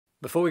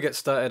Before we get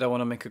started, I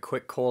want to make a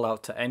quick call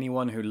out to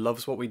anyone who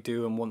loves what we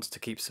do and wants to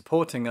keep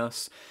supporting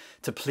us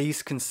to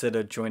please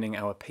consider joining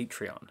our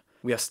Patreon.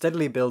 We are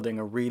steadily building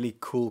a really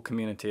cool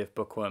community of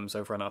bookworms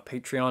over on our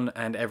Patreon,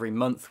 and every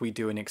month we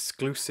do an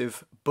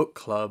exclusive book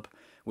club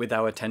with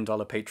our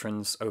 $10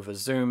 patrons over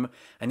Zoom,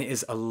 and it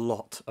is a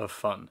lot of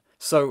fun.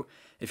 So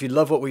if you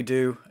love what we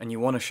do and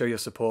you want to show your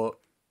support,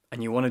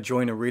 and you want to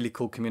join a really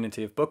cool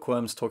community of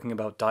bookworms talking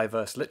about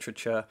diverse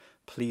literature,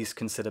 please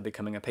consider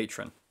becoming a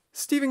patron.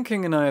 Stephen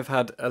King and I have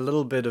had a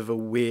little bit of a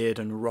weird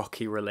and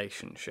rocky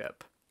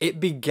relationship. It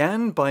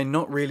began by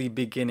not really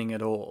beginning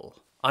at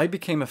all. I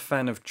became a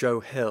fan of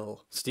Joe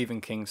Hill,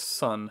 Stephen King's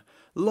son,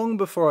 long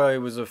before I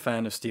was a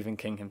fan of Stephen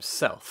King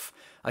himself.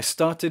 I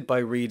started by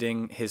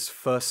reading his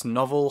first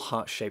novel,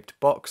 Heart-Shaped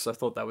Box. I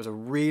thought that was a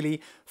really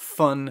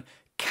fun,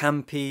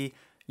 campy,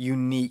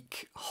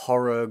 unique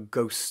horror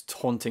ghost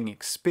haunting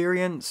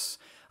experience.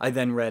 I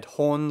then read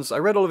Horns. I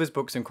read all of his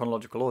books in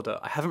chronological order.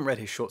 I haven't read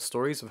his short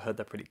stories. I've heard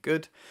they're pretty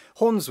good.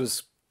 Horns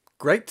was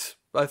great.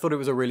 I thought it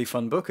was a really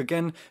fun book.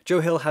 Again,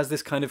 Joe Hill has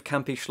this kind of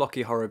campy,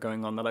 schlocky horror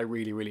going on that I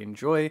really, really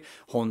enjoy.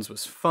 Horns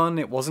was fun.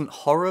 It wasn't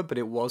horror, but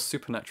it was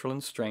supernatural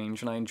and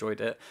strange, and I enjoyed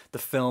it. The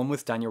film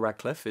with Daniel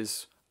Radcliffe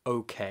is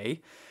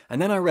okay.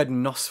 And then I read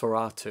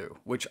Nosferatu,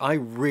 which I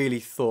really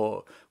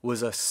thought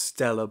was a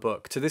stellar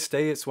book. To this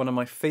day, it's one of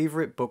my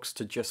favourite books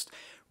to just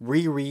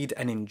reread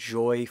and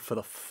enjoy for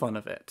the fun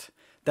of it.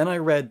 Then I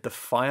read The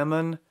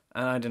Fireman,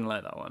 and I didn't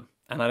like that one.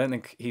 And I don't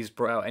think he's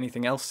brought out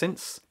anything else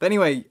since. But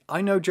anyway,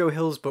 I know Joe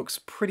Hill's books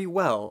pretty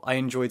well. I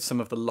enjoyed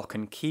some of the Lock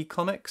and Key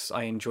comics.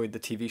 I enjoyed the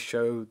TV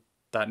show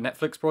that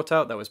Netflix brought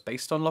out that was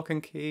based on Lock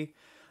and Key.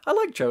 I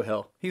like Joe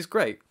Hill. He's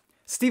great.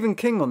 Stephen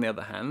King, on the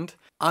other hand,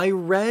 I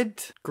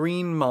read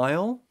Green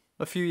Mile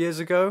a few years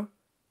ago.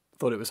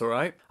 Thought it was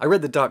alright. I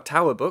read the Dark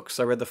Tower books.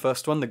 I read the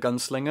first one, The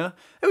Gunslinger.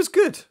 It was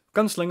good.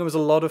 Gunslinger was a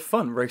lot of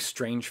fun. Very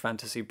strange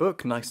fantasy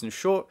book, nice and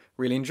short.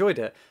 Really enjoyed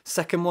it.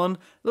 Second one, a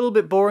little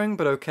bit boring,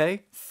 but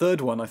okay.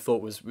 Third one I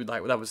thought was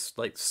like, that was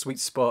like sweet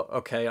spot.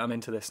 Okay, I'm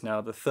into this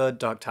now. The third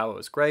Dark Tower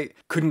was great.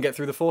 Couldn't get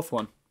through the fourth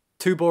one.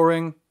 Too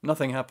boring.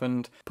 Nothing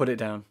happened. Put it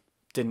down.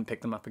 Didn't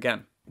pick them up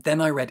again.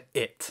 Then I read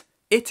It.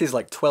 It is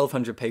like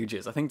 1,200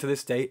 pages. I think to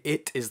this day,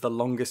 It is the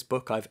longest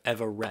book I've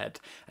ever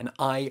read. And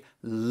I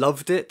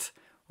loved it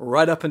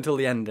right up until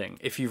the ending.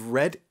 If you've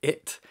read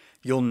It,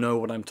 you'll know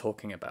what I'm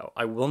talking about.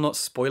 I will not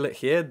spoil it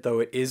here, though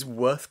it is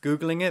worth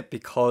Googling it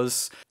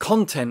because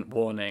content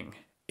warning.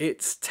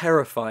 It's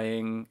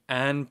terrifying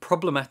and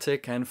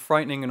problematic and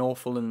frightening and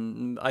awful,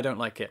 and I don't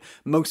like it.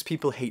 Most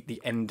people hate the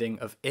ending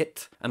of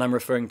It, and I'm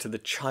referring to the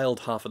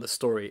child half of the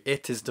story.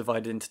 It is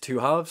divided into two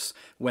halves,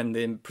 when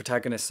the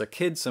protagonists are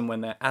kids and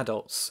when they're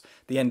adults.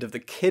 The end of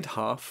the kid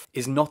half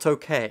is not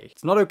okay.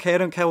 It's not okay, I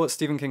don't care what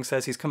Stephen King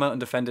says, he's come out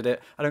and defended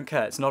it. I don't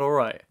care, it's not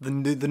alright. The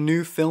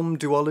new film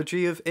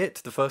duology of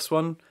It, the first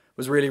one,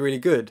 was really, really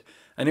good,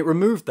 and it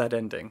removed that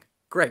ending.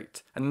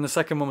 Great. And then the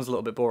second one was a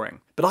little bit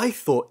boring. But I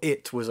thought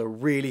It was a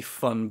really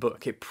fun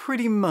book. It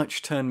pretty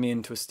much turned me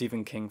into a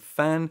Stephen King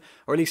fan,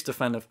 or at least a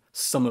fan of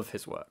some of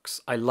his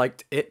works. I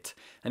liked It,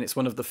 and it's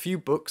one of the few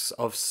books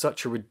of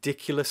such a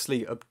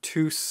ridiculously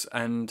obtuse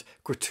and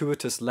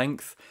gratuitous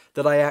length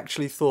that I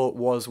actually thought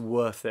was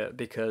worth it,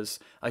 because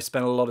I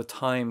spent a lot of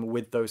time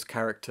with those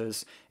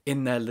characters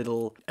in their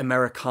little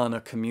Americana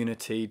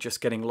community,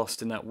 just getting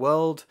lost in that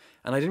world,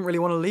 and I didn't really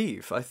want to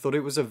leave. I thought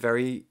it was a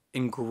very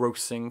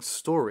engrossing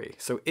story.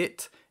 So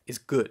It is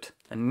good.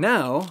 And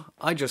now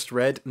I just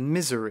read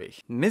Misery.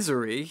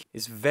 Misery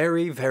is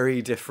very,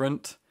 very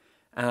different,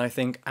 and I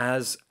think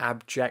as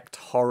abject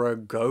horror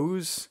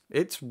goes,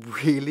 it's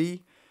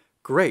really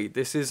great.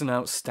 This is an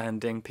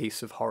outstanding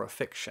piece of horror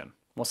fiction.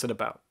 What's it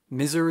about?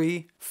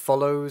 Misery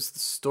follows the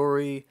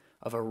story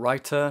of a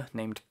writer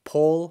named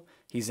Paul.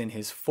 He's in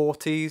his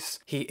 40s.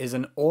 He is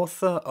an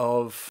author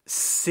of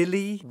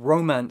silly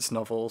romance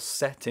novels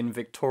set in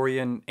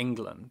Victorian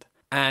England.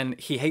 And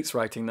he hates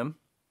writing them,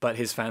 but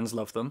his fans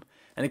love them.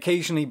 And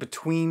occasionally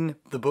between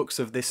the books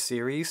of this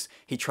series,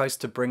 he tries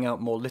to bring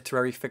out more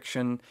literary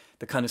fiction,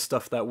 the kind of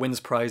stuff that wins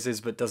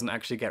prizes but doesn't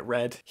actually get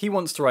read. He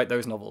wants to write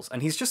those novels,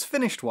 and he's just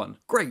finished one.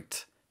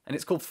 Great! And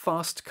it's called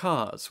Fast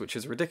Cars, which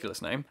is a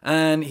ridiculous name.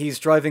 And he's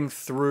driving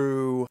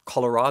through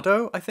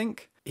Colorado, I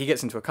think. He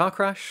gets into a car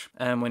crash,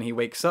 and when he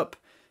wakes up,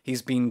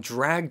 he's been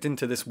dragged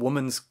into this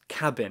woman's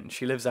cabin.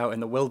 She lives out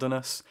in the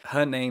wilderness.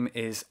 Her name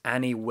is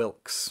Annie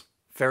Wilkes.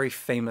 Very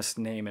famous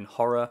name in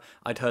horror.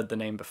 I'd heard the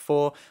name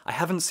before. I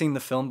haven't seen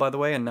the film, by the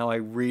way, and now I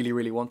really,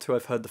 really want to.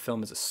 I've heard the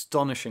film is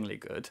astonishingly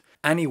good.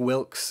 Annie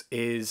Wilkes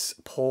is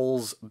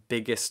Paul's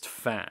biggest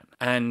fan,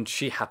 and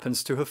she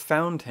happens to have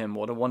found him.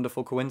 What a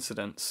wonderful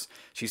coincidence.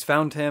 She's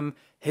found him,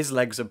 his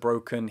legs are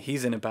broken,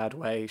 he's in a bad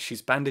way,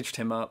 she's bandaged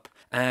him up,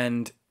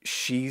 and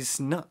she's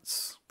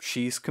nuts.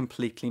 She's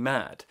completely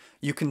mad.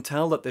 You can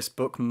tell that this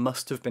book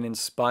must have been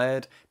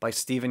inspired by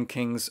Stephen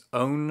King's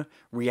own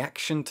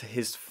reaction to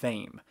his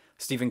fame.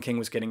 Stephen King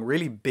was getting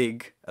really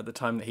big at the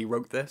time that he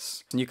wrote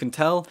this. And you can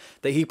tell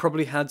that he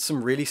probably had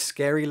some really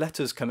scary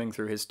letters coming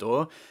through his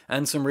door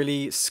and some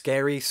really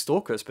scary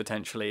stalkers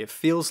potentially. It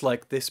feels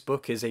like this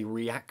book is a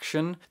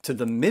reaction to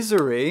the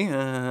misery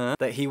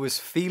that he was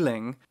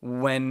feeling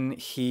when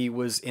he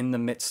was in the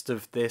midst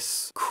of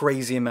this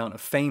crazy amount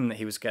of fame that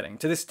he was getting.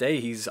 To this day,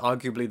 he's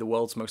arguably the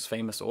world's most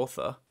famous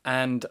author.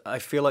 And I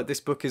feel like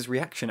this book is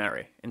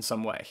reactionary in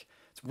some way.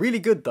 It's really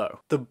good though.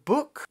 The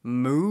book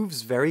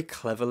moves very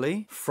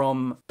cleverly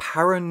from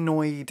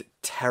paranoid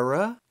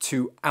terror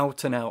to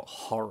out and out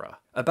horror.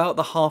 About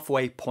the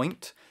halfway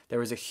point,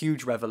 there is a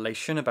huge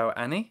revelation about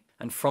Annie,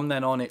 and from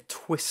then on it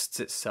twists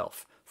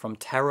itself from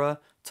terror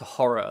to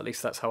horror, at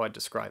least that's how I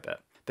describe it.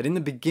 But in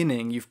the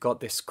beginning, you've got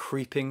this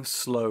creeping,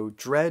 slow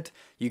dread.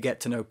 You get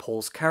to know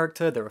Paul's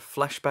character. There are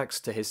flashbacks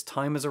to his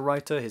time as a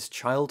writer, his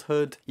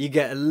childhood. You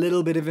get a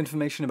little bit of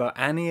information about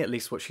Annie, at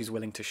least what she's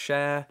willing to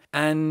share.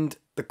 And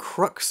the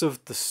crux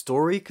of the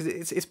story, because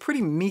it's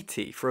pretty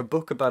meaty for a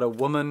book about a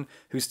woman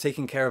who's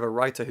taking care of a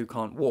writer who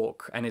can't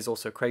walk and is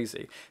also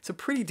crazy. It's a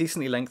pretty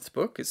decently length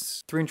book.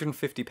 It's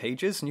 350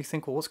 pages, and you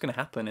think, well, what's going to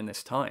happen in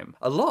this time?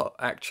 A lot,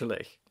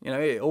 actually. You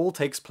know, it all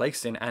takes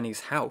place in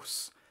Annie's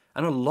house.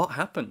 And a lot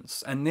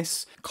happens, and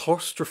this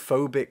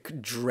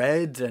claustrophobic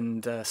dread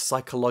and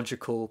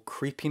psychological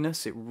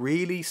creepiness, it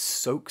really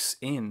soaks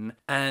in,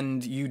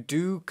 and you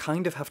do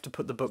kind of have to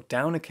put the book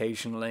down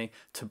occasionally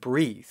to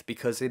breathe,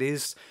 because it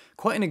is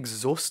quite an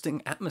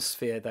exhausting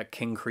atmosphere that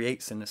King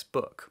creates in this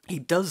book. He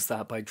does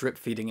that by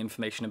drip-feeding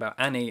information about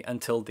Annie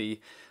until the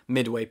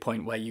midway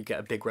point where you get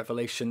a big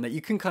revelation that you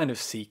can kind of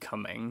see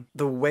coming.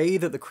 The way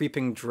that the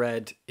creeping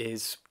dread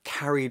is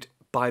carried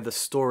by the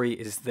story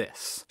is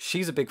this.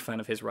 She's a big fan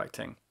of his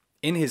writing.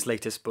 In his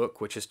latest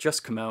book, which has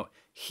just come out,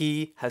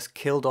 he has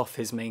killed off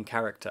his main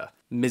character,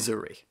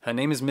 Misery. Her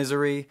name is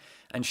Misery,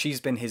 and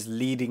she's been his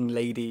leading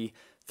lady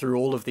through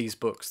all of these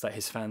books that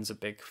his fans are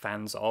big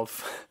fans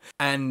of.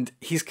 And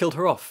he's killed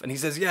her off, and he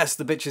says, yes,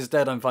 the bitch is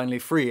dead, I'm finally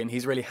free, and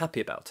he's really happy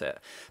about it.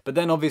 But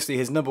then obviously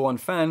his #1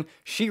 fan,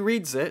 she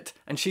reads it,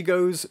 and she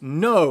goes,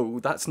 no,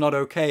 that's not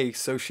okay,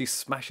 so she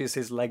smashes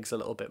his legs a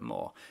little bit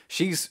more.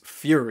 She's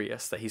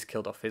furious that he's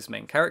killed off his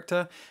main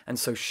character, and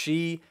so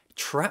she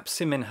traps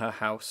him in her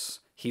house.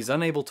 He's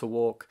unable to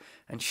walk,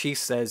 and she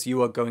says,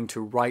 you are going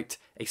to write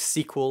a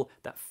sequel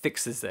that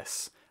fixes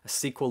this. A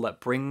sequel that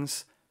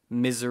brings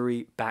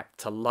Misery back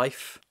to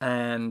life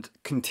and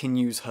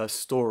continues her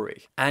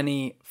story.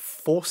 Annie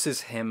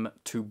forces him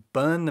to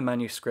burn the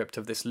manuscript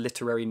of this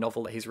literary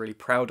novel that he's really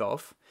proud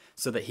of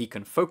so that he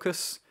can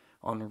focus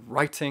on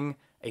writing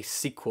a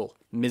sequel,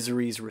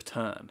 Misery's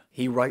Return.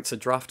 He writes a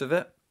draft of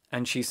it,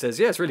 and she says,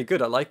 yeah, it's really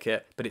good, I like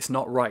it, but it's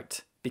not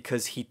right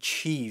because he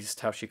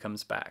cheesed how she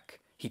comes back.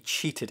 He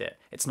cheated it.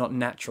 It's not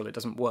natural. It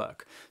doesn't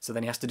work. So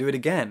then he has to do it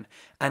again.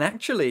 And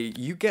actually,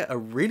 you get a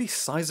really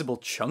sizable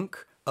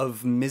chunk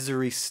of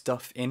Misery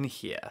stuff in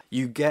here.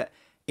 You get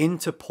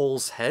into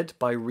Paul's head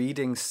by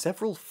reading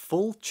several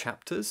full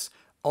chapters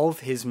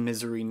of his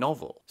Misery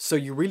novel. So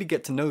you really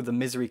get to know the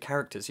Misery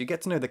characters. You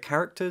get to know the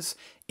characters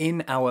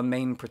in our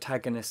main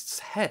protagonist's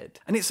head.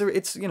 And it's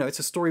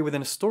a story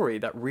within a story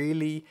that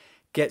really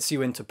gets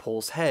you into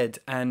Paul's head,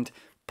 and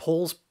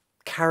Paul's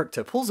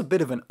a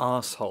bit of an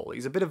arsehole.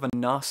 He's a bit of a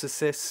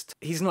narcissist.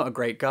 He's not a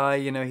great guy,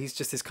 you know, he's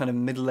just this kind of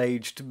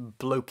middle-aged,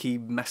 blokey,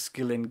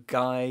 masculine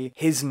guy.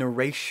 His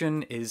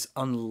narration is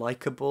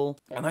unlikable,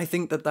 and I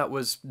think that that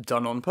was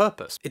done on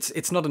purpose.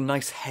 It's not a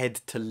nice head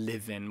to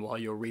live in while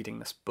you're reading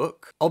this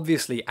book.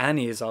 Obviously,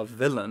 Annie is our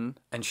villain,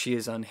 and she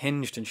is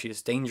unhinged, and she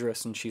is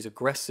dangerous, and she's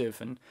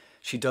aggressive, and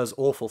she does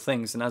awful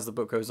things, and as the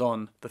book goes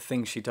on, the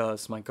things she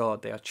does, my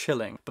god, they are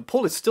chilling. But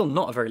Paul is still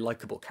not a very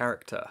likable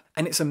character.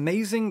 And it's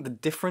amazing the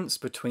difference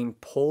between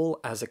Paul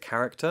as a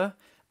character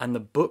and the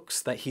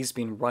books that he's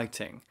been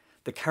writing.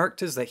 The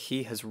characters that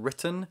he has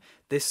written,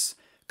 this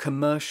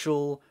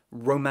commercial,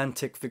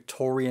 romantic,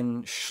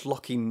 Victorian,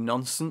 schlocky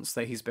nonsense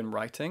that he's been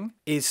writing,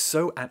 is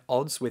so at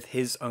odds with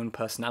his own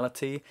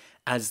personality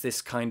as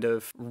this kind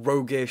of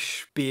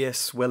roguish,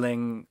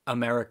 beer-swilling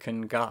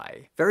American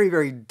guy. Very,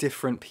 very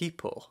different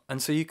people.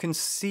 And so you can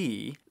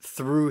see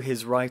through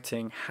his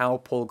writing how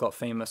Paul got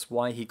famous,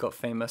 why he got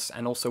famous,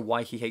 and also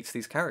why he hates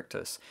these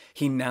characters.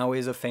 He now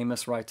is a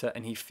famous writer,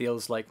 and he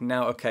feels like,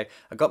 now, okay,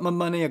 I got my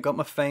money, I got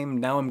my fame,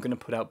 now I'm going to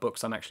put out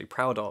books I'm actually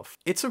proud of.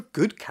 It's a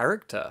good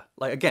character.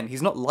 Like, again,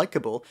 he's not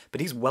likable,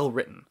 but he's well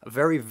written. A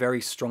very, very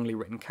strongly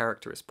written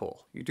character is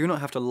Paul. You do not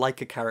have to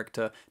like a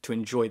character to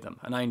enjoy them,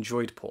 and I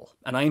enjoyed Paul.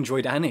 And I enjoyed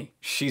Annie.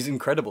 She's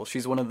incredible.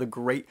 She's one of the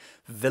great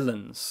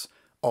villains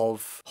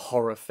of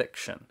horror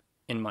fiction,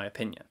 in my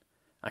opinion.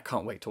 I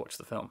can't wait to watch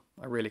the film.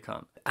 I really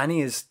can't.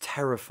 Annie is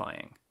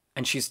terrifying,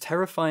 and she's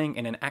terrifying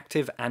in an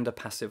active and a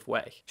passive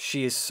way.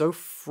 She is so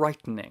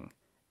frightening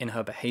in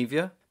her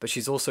behavior, but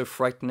she's also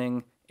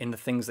frightening in the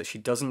things that she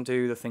doesn't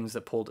do, the things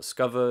that Paul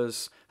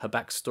discovers, her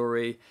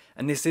backstory.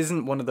 And this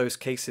isn't one of those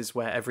cases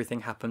where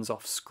everything happens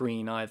off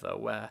screen either,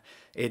 where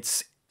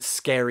it's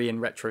scary in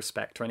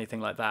retrospect or anything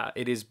like that.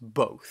 It is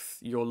both.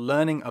 You're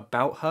learning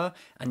about her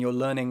and you're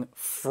learning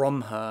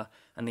from her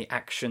and the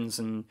actions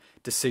and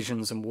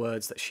decisions and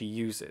words that she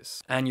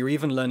uses. And you're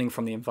even learning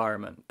from the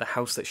environment, the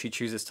house that she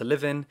chooses to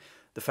live in,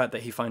 the fact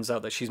that he finds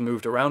out that she's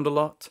moved around a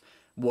lot,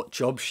 what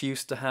job she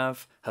used to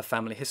have, her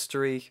family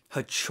history,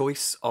 her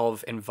choice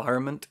of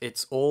environment.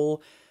 It's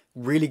all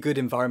really good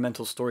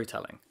environmental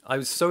storytelling. I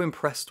was so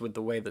impressed with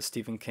the way that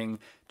Stephen King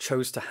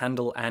chose to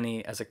handle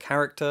Annie as a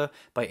character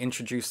by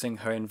introducing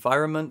her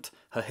environment,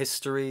 her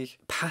history,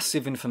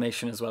 passive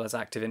information as well as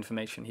active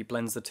information. He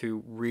blends the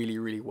two really,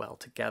 really well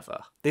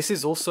together. This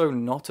is also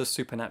not a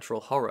supernatural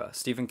horror.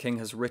 Stephen King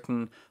has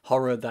written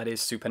horror that is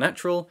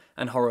supernatural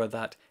and horror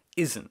that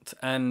isn't.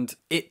 And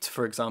It,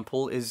 for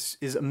example, is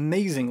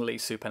amazingly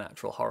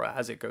supernatural horror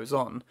as it goes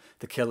on.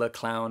 The killer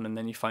clown, and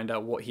then you find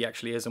out what he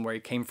actually is and where he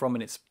came from,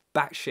 and it's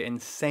batshit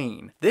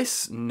insane.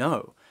 This,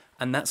 no.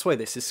 And that's why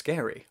this is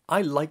scary.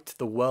 I liked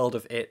the world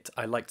of It,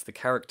 I liked the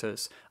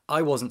characters.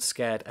 I wasn't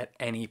scared at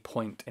any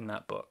point in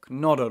that book.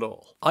 Not at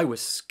all. I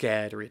was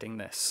scared reading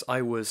this.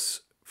 I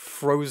was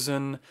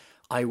frozen.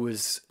 I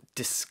was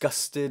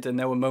disgusted, and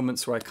there were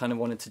moments where I kind of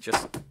wanted to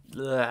just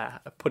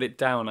put it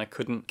down. I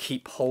couldn't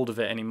keep hold of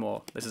it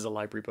anymore. This is a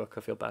library book,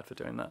 I feel bad for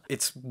doing that.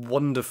 It's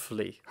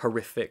wonderfully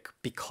horrific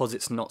because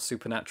it's not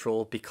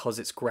supernatural, because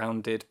it's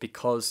grounded,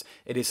 because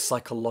it is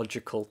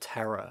psychological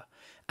terror.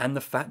 And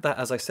the fact that,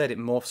 as I said, it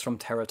morphs from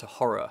terror to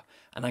horror.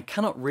 And I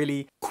cannot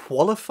really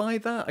qualify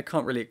that. I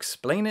can't really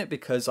explain it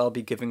because I'll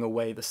be giving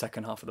away the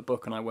second half of the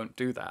book and I won't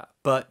do that.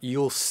 But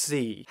you'll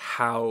see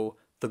how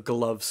the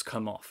gloves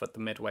come off at the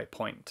midway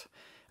point.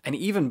 And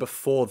even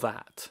before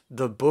that,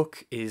 the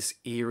book is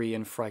eerie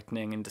and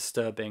frightening and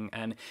disturbing,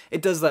 and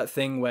it does that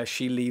thing where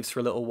she leaves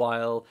for a little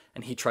while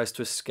and he tries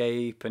to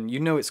escape and you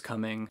know it's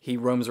coming. He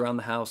roams around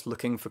the house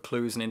looking for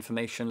clues and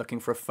information,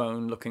 looking for a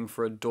phone, looking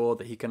for a door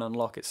that he can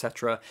unlock,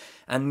 etc.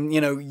 And you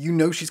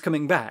know she's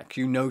coming back,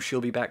 you know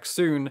she'll be back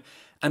soon.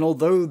 And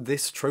although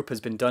this trope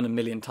has been done a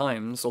million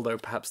times, although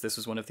perhaps this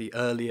was one of the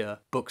earlier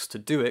books to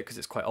do it because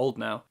it's quite old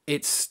now,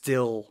 it's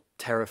still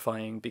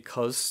terrifying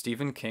because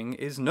Stephen King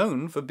is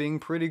known for being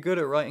pretty good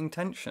at writing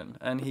tension,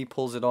 and he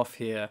pulls it off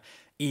here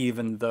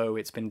even though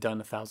it's been done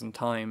 1,000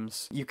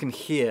 times. You can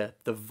hear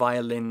the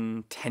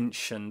violin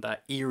tension,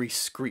 that eerie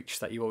screech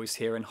that you always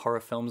hear in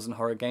horror films and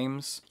horror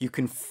games. You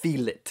can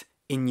feel it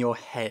in your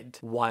head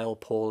while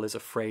Paul is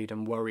afraid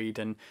and worried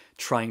and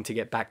trying to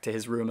get back to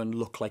his room and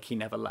look like he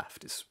never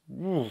left.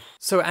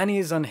 So Annie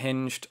is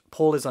unhinged,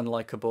 Paul is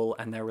unlikable,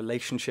 and their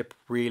relationship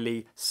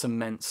really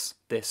cements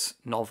this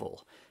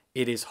novel.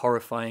 It is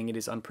horrifying, it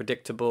is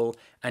unpredictable,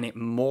 and it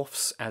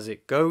morphs as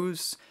it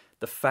goes.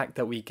 The fact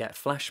that we get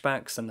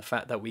flashbacks and the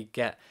fact that we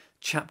get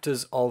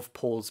chapters of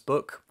Paul's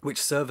book,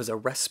 which serve as a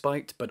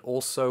respite, but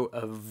also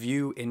a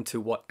view into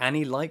what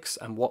Annie likes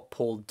and what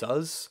Paul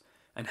does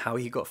and how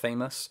he got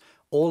famous.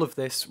 All of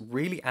this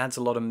really adds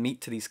a lot of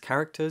meat to these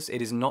characters.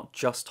 It is not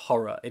just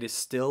horror, it is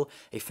still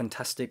a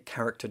fantastic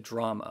character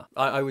drama.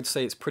 I would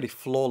say it's pretty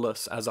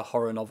flawless as a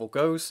horror novel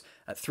goes.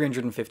 At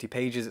 350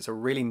 pages, it's a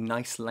really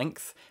nice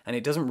length, and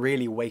it doesn't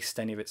really waste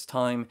any of its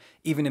time.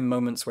 Even in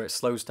moments where it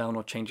slows down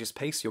or changes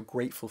pace, you're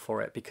grateful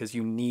for it because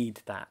you need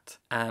that.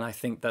 And I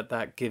think that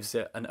that gives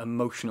it an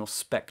emotional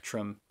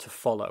spectrum to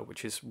follow,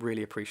 which is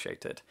really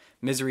appreciated.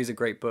 Misery is a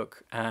great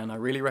book, and I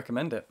really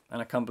recommend it. And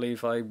I can't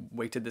believe I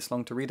waited this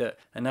long to read it.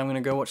 And now I'm going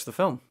to go watch the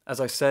film. As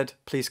I said,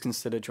 please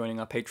consider joining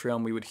our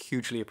Patreon. We would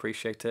hugely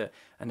appreciate it.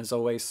 And as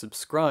always,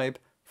 subscribe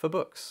for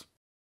books.